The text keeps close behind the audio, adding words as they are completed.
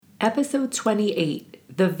Episode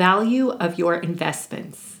 28, The Value of Your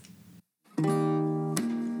Investments.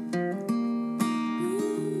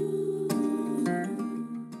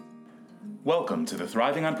 Welcome to the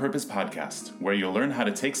Thriving on Purpose podcast, where you'll learn how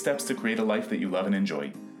to take steps to create a life that you love and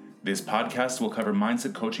enjoy. This podcast will cover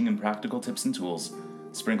mindset coaching and practical tips and tools,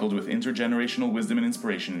 sprinkled with intergenerational wisdom and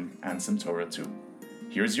inspiration, and some Torah too.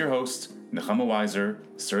 Here's your host, Nechama Weiser,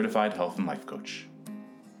 Certified Health and Life Coach.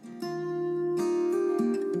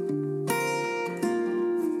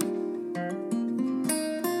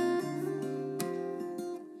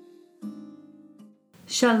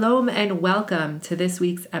 Shalom and welcome to this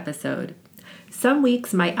week's episode. Some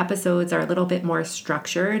weeks my episodes are a little bit more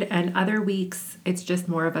structured, and other weeks it's just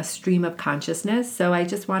more of a stream of consciousness. So I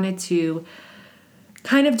just wanted to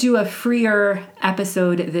kind of do a freer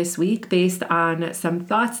episode this week based on some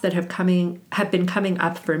thoughts that have been coming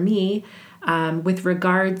up for me with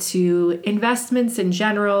regard to investments in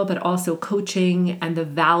general, but also coaching and the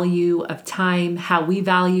value of time, how we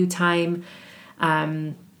value time.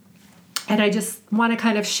 And I just want to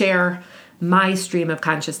kind of share my stream of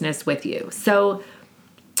consciousness with you. So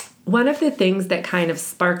one of the things that kind of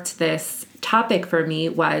sparked this topic for me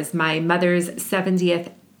was my mother's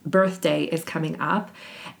 70th birthday is coming up.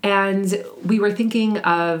 And we were thinking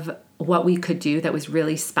of what we could do that was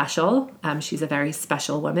really special. She's a very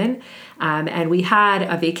special woman. And we had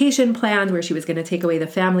a vacation planned where she was going to take away the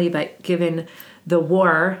family, but given the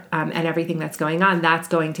war and everything that's going on, that's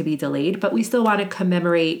going to be delayed. But we still want to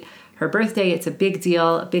commemorate her birthday. It's a big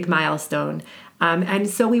deal, a big milestone. And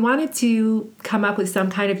so we wanted to come up with some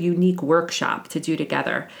kind of unique workshop to do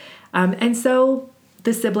together. And so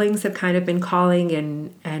the siblings have kind of been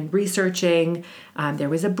calling and researching. There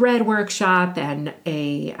was a bread workshop and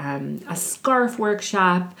a scarf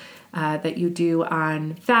workshop that you do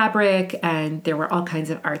on fabric. And there were all kinds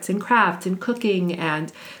of arts and crafts and cooking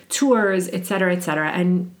and tours, et cetera,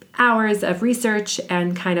 and hours of research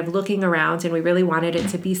and kind of looking around, and we really wanted it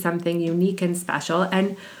to be something unique and special.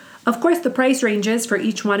 And of course, the price ranges for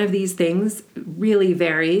each one of these things really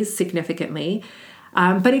varies significantly.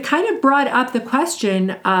 But it kind of brought up the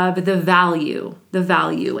question of the value.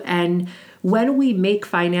 And when we make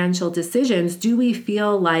financial decisions, do we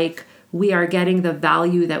feel like we are getting the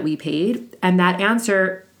value that we paid? And that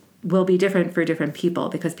answer will be different for different people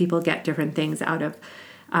because people get different things out of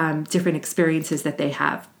different experiences that they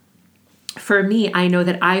have. For me, I know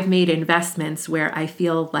that I've made investments where I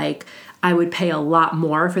feel like I would pay a lot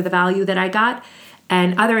more for the value that I got,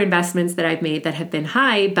 and other investments that I've made that have been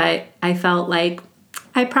high, but I felt like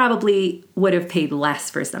I probably would have paid less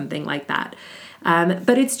for something like that.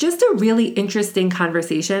 But it's just a really interesting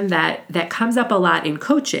conversation that comes up a lot in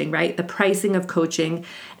coaching, right? The pricing of coaching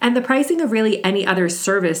and the pricing of really any other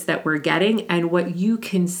service that we're getting and what you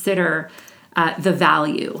consider the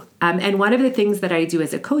value. And one of the things that I do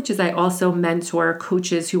as a coach is I also mentor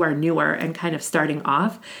coaches who are newer and kind of starting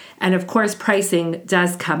off. And of course, pricing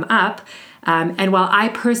does come up. And while I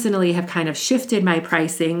personally have kind of shifted my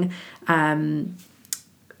pricing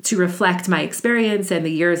to reflect my experience and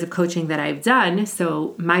the years of coaching that I've done,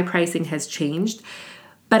 so my pricing has changed.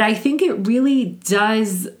 But I think it really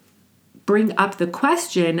does bring up the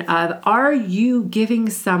question of, are you giving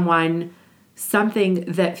someone something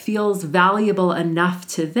that feels valuable enough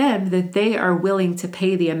to them that they are willing to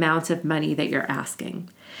pay the amount of money that you're asking?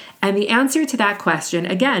 And the answer to that question,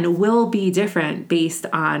 again, will be different based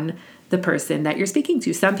on the person that you're speaking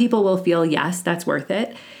to. Some people will feel, yes, that's worth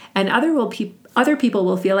it. And other people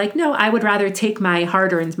will feel like, no, I would rather take my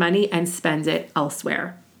hard-earned money and spend it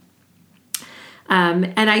elsewhere.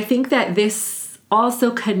 And I think that this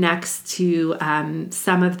also connects to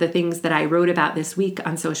some of the things that I wrote about this week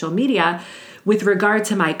on social media with regard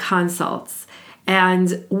to my consults.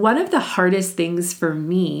 And one of the hardest things for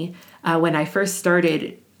me when I first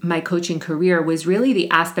started my coaching career was really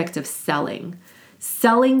the aspect of selling.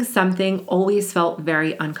 Selling something always felt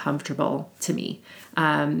very uncomfortable to me.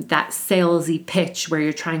 That salesy pitch where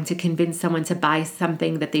you're trying to convince someone to buy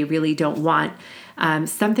something that they really don't want.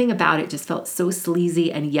 Something about it just felt so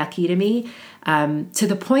sleazy and yucky to me, to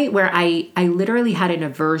the point where I literally had an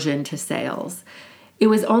aversion to sales. It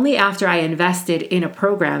was only after I invested in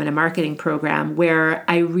a marketing program, where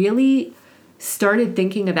I really started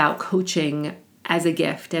thinking about coaching as a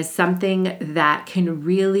gift, as something that can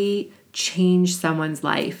really change someone's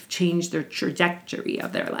life, change their trajectory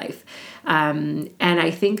of their life. And I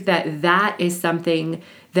think that is something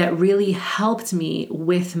that really helped me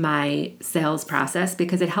with my sales process,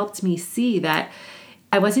 because it helped me see that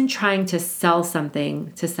I wasn't trying to sell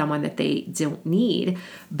something to someone that they don't need,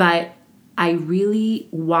 but I really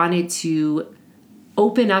wanted to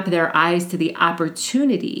open up their eyes to the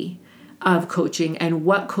opportunity of coaching and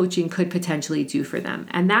what coaching could potentially do for them.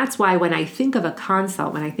 And that's why when I think of a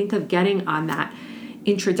consult, when I think of getting on that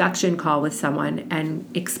introduction call with someone and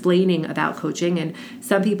explaining about coaching, and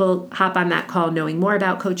some people hop on that call knowing more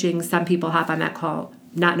about coaching, some people hop on that call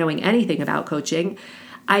not knowing anything about coaching,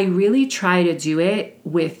 I really try to do it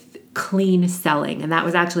with clean selling. And that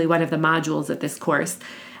was actually one of the modules of this course,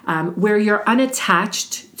 where you're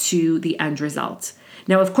unattached to the end result.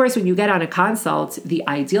 Now, of course, when you get on a consult, the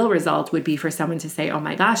ideal result would be for someone to say, oh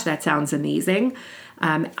my gosh, that sounds amazing.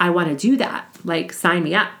 I want to do that. Like, sign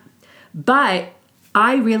me up. But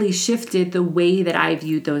I really shifted the way that I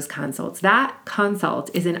viewed those consults. That consult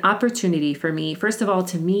is an opportunity for me, first of all,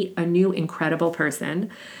 to meet a new incredible person,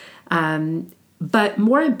 but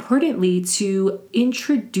more importantly, to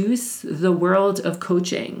introduce the world of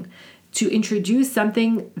coaching, to introduce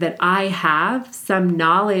something that I have, some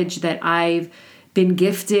knowledge that I've been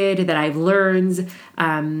gifted, that I've learned,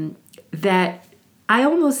 that I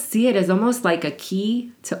almost see it as almost like a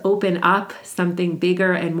key to open up something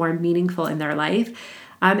bigger and more meaningful in their life.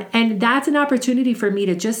 And that's an opportunity for me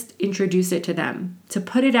to just introduce it to them, to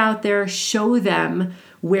put it out there, show them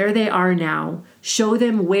where they are now, show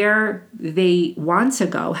them where they want to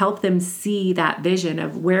go, help them see that vision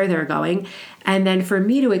of where they're going. And then for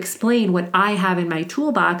me to explain what I have in my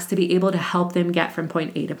toolbox to be able to help them get from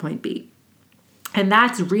point A to point B. And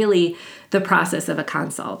that's really the process of a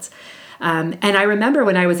consult. And I remember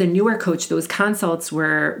when I was a newer coach, those consults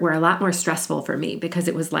were a lot more stressful for me because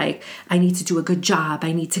it was like, I need to do a good job.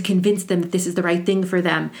 I need to convince them that this is the right thing for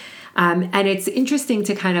them. And it's interesting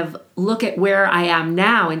to kind of look at where I am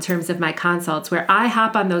now in terms of my consults, where I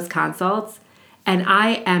hop on those consults and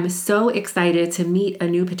I am so excited to meet a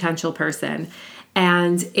new potential person.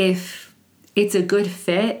 And if it's a good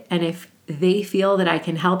fit and if they feel that I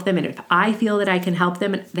can help them, and if I feel that I can help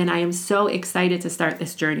them, then I am so excited to start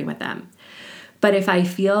this journey with them. But if I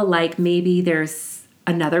feel like maybe there's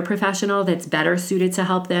another professional that's better suited to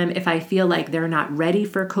help them, if I feel like they're not ready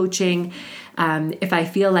for coaching, if I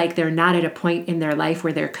feel like they're not at a point in their life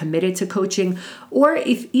where they're committed to coaching, or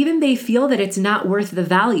if even they feel that it's not worth the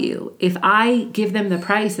value, if I give them the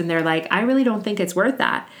price and they're like, I really don't think it's worth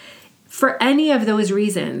that, for any of those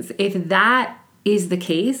reasons, if that is the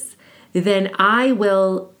case, then I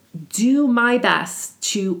will do my best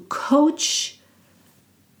to coach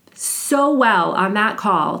so well on that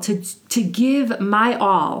call, to give my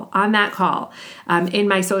all on that call. In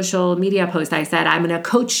my social media post, I said, I'm going to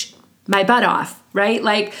coach my butt off, right?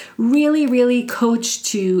 Like really, really coach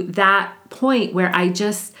to that point where I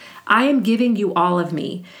am giving you all of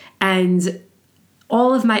me and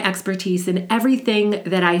all of my expertise and everything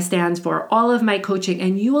that I stand for, all of my coaching,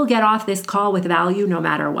 and you will get off this call with value no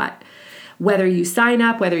matter what. Whether you sign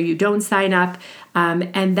up, whether you don't sign up,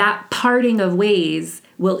 and that parting of ways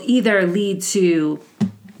will either lead to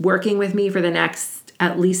working with me for the next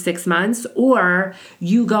at least 6 months, or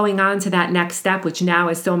you going on to that next step, which now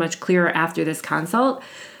is so much clearer after this consult.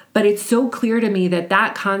 But it's so clear to me that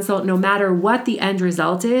that consult, no matter what the end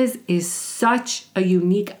result is such a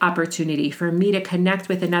unique opportunity for me to connect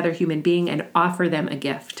with another human being and offer them a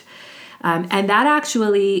gift. And that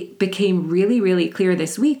actually became really, really clear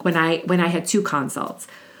this week when I had 2 consults.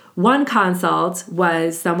 One consult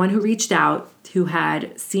was someone who reached out, who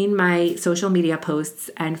had seen my social media posts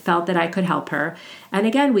and felt that I could help her. And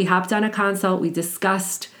again, we hopped on a consult. We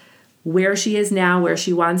discussed where she is now, where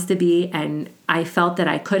she wants to be, and I felt that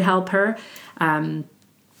I could help her.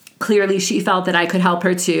 Clearly, she felt that I could help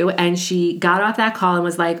her too. And she got off that call and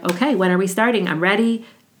was like, okay, when are we starting? I'm ready.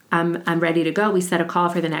 I'm ready to go. We set a call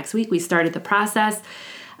for the next week. We started the process.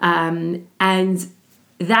 And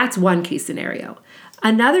that's one case scenario.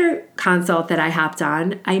 Another consult that I hopped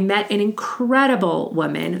on, I met an incredible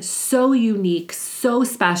woman, so unique, so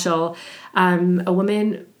special, a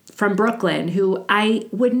woman from Brooklyn who I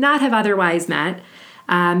would not have otherwise met.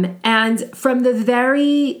 And from the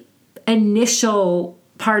very initial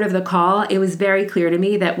part of the call, it was very clear to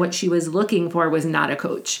me that what she was looking for was not a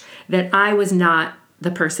coach, that I was not the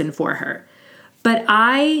person for her. But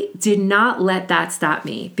I did not let that stop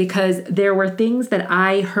me, because there were things that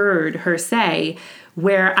I heard her say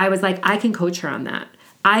where I was like, I can coach her on that.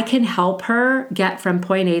 I can help her get from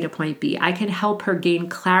point A to point B. I can help her gain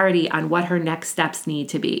clarity on what her next steps need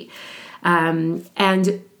to be.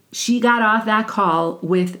 And she got off that call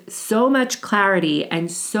with so much clarity and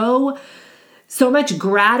so much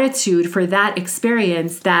gratitude for that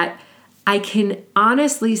experience that I can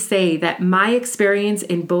honestly say that my experience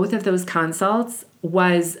in both of those consults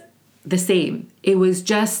was the same. It was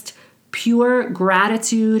just pure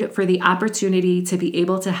gratitude for the opportunity to be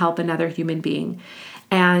able to help another human being.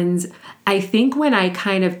 And I think when I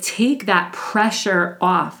kind of take that pressure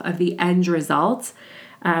off of the end result,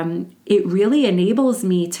 it really enables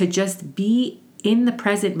me to just be in the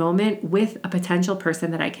present moment with a potential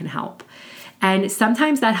person that I can help. And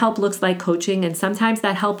sometimes that help looks like coaching, and sometimes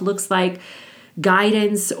that help looks like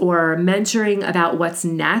guidance or mentoring about what's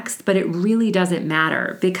next, but it really doesn't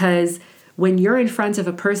matter, because when you're in front of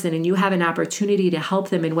a person and you have an opportunity to help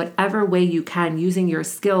them in whatever way you can using your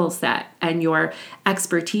skill set and your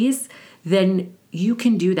expertise, then you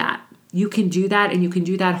can do that. You can do that, and you can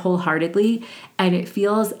do that wholeheartedly, and it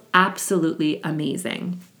feels absolutely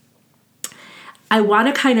amazing. I want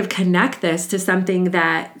to kind of connect this to something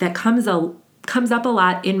that comes up a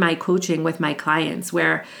lot in my coaching with my clients,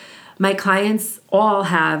 where my clients all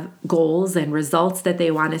have goals and results that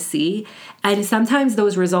they want to see, and sometimes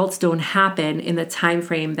those results don't happen in the time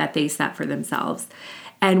frame that they set for themselves.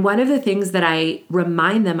 And one of the things that I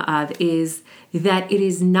remind them of is that it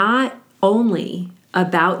is not only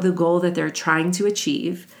about the goal that they're trying to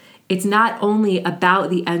achieve. It's not only about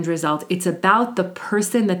the end result, it's about the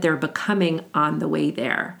person that they're becoming on the way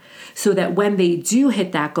there. So that when they do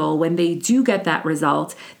hit that goal, when they do get that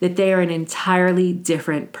result, that they are an entirely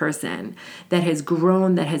different person that has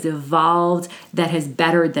grown, that has evolved, that has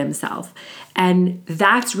bettered themselves. And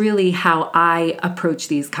that's really how I approach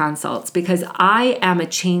these consults, because I am a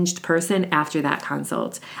changed person after that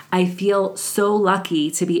consult. I feel so lucky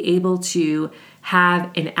to be able to have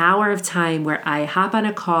an hour of time where I hop on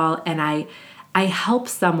a call and I help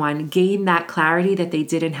someone gain that clarity that they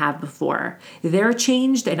didn't have before. They're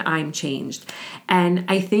changed and I'm changed. And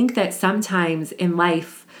I think that sometimes in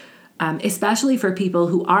life, especially for people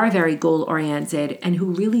who are very goal-oriented and who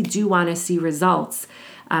really do want to see results,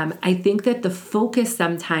 I think that the focus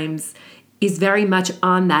sometimes is very much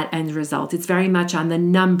on that end result. It's very much on the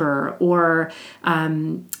number or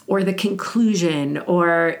the conclusion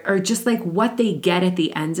or just like what they get at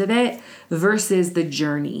the end of it versus the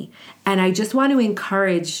journey. And I just want to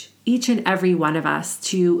encourage each and every one of us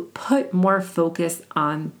to put more focus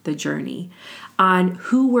on the journey, on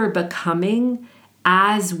who we're becoming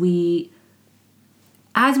as we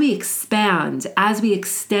expand, as we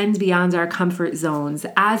extend beyond our comfort zones,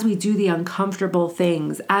 as we do the uncomfortable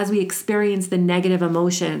things, as we experience the negative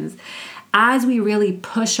emotions, as we really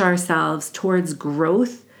push ourselves towards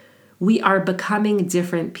growth, we are becoming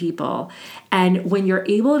different people. And when you're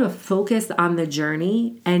able to focus on the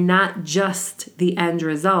journey and not just the end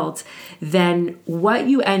result, then what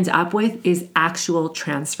you end up with is actual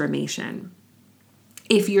transformation.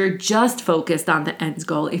 If you're just focused on the end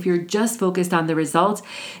goal, if you're just focused on the result,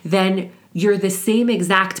 then you're the same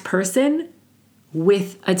exact person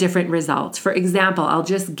with a different result. For example, I'll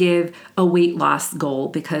just give a weight loss goal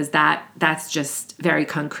because that's just very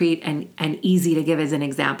concrete and easy to give as an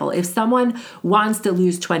example. If someone wants to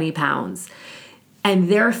lose 20 pounds and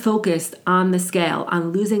they're focused on the scale,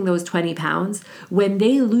 on losing those 20 pounds, when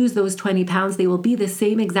they lose those 20 pounds, they will be the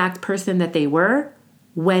same exact person that they were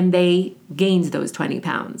when they gained those 20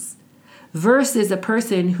 pounds. Versus a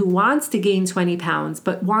person who wants to gain 20 pounds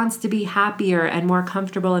but wants to be happier and more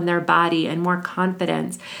comfortable in their body and more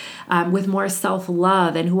confident, with more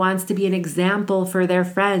self-love, and who wants to be an example for their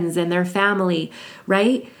friends and their family,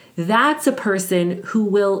 right? That's a person who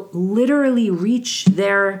will literally reach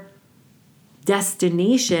their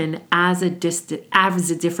destination as a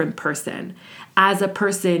different person, as a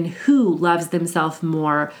person who loves themselves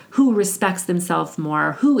more, who respects themselves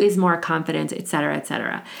more, who is more confident, etc.,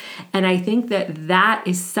 etc. And I think that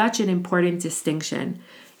is such an important distinction.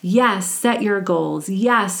 Yes, set your goals.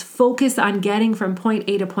 Yes, focus on getting from point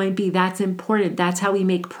A to point B. That's important. That's how we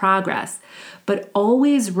make progress. But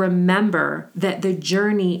always remember that the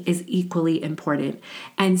journey is equally important,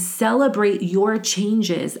 and celebrate your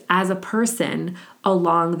changes as a person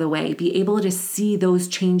along the way. Be able to see those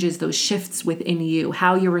changes, those shifts within you,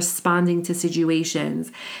 how you're responding to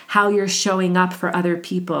situations, how you're showing up for other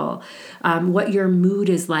people, what your mood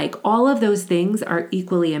is like. All of those things are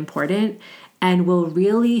equally important and will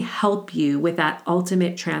really help you with that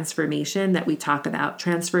ultimate transformation that we talk about.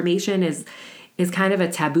 Transformation is kind of a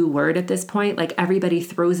taboo word at this point. Like, everybody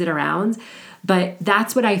throws it around, but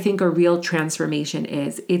that's what I think a real transformation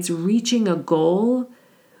is. It's reaching a goal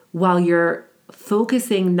while you're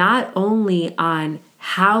focusing not only on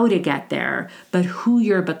how to get there, but who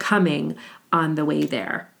you're becoming on the way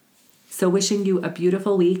there. So wishing you a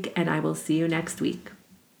beautiful week, and I will see you next week.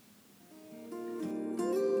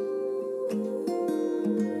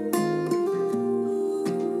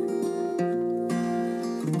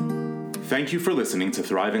 Thank you for listening to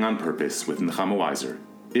Thriving on Purpose with Nechama Weiser.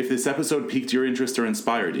 If this episode piqued your interest or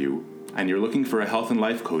inspired you, and you're looking for a health and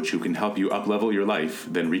life coach who can help you up-level your life,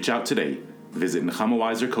 then reach out today. Visit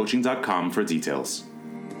NechamaWeiserCoaching.com for details.